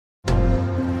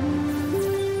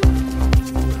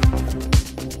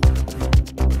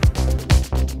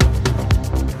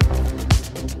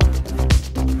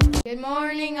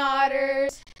morning,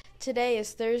 Otters. Today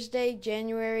is Thursday,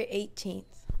 January 18th.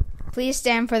 Please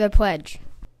stand for the pledge.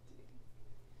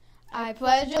 I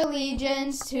pledge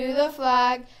allegiance to the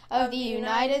flag of the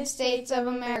United States of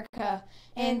America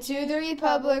and to the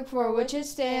republic for which it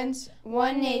stands,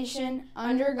 one nation,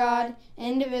 under God,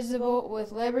 indivisible,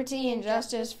 with liberty and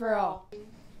justice for all.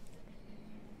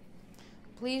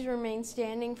 Please remain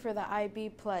standing for the IB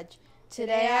pledge.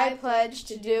 Today I pledge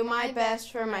to do my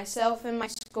best for myself and my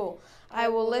school. I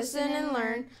will listen and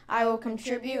learn. I will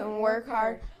contribute and work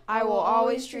hard. I will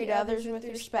always treat others with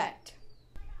respect.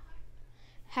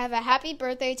 Have a happy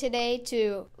birthday today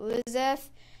to Lizeth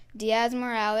Diaz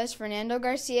Morales, Fernando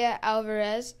Garcia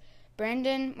Alvarez,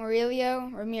 Brandon Murillo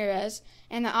Ramirez,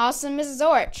 and the awesome Mrs.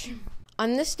 Orch.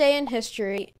 On this day in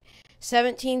history,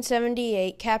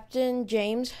 1778, Captain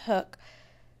James Hook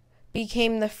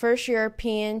became the first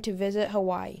European to visit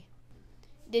Hawaii.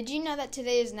 Did you know that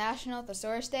today is National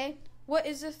Thesaurus Day? What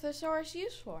is the thesaurus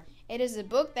used for? It is a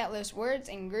book that lists words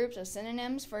in groups of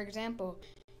synonyms. For example,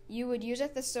 you would use a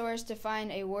thesaurus to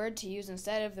find a word to use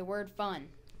instead of the word fun.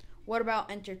 What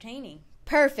about entertaining?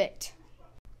 Perfect.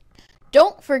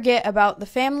 Don't forget about the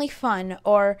family fun,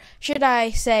 or should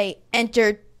I say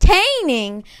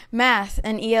entertaining, math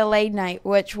and ELA night,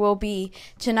 which will be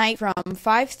tonight from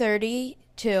 5:30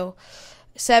 to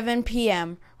 7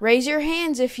 p.m. Raise your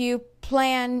hands if you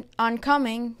plan on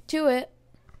coming to it.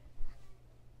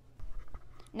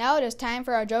 Now it is time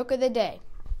for our joke of the day.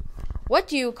 What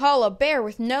do you call a bear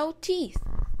with no teeth?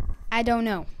 I don't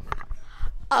know.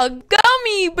 A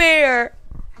gummy bear!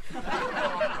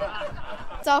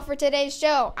 That's all for today's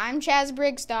show. I'm Chaz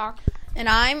Brigstock. And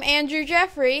I'm Andrew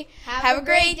Jeffrey. Have a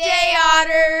great day,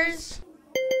 Otters!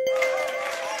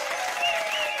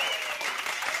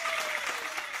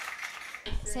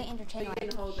 Say entertaining.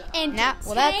 And now,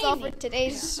 well, that's all for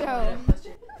today's show.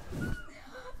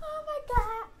 Oh my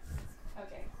God.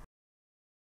 Okay.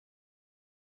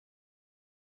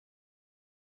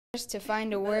 To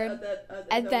find a word All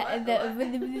right,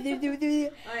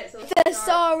 so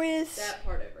thesaurus. that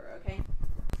part over, okay?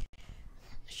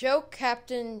 Show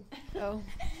Captain. Oh.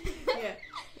 Yeah.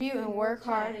 You and work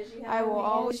hard. I will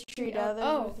always treat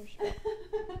others with respect.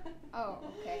 Oh,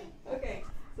 okay. Okay,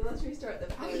 so let's restart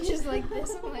the I'm just like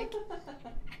this. I'm like.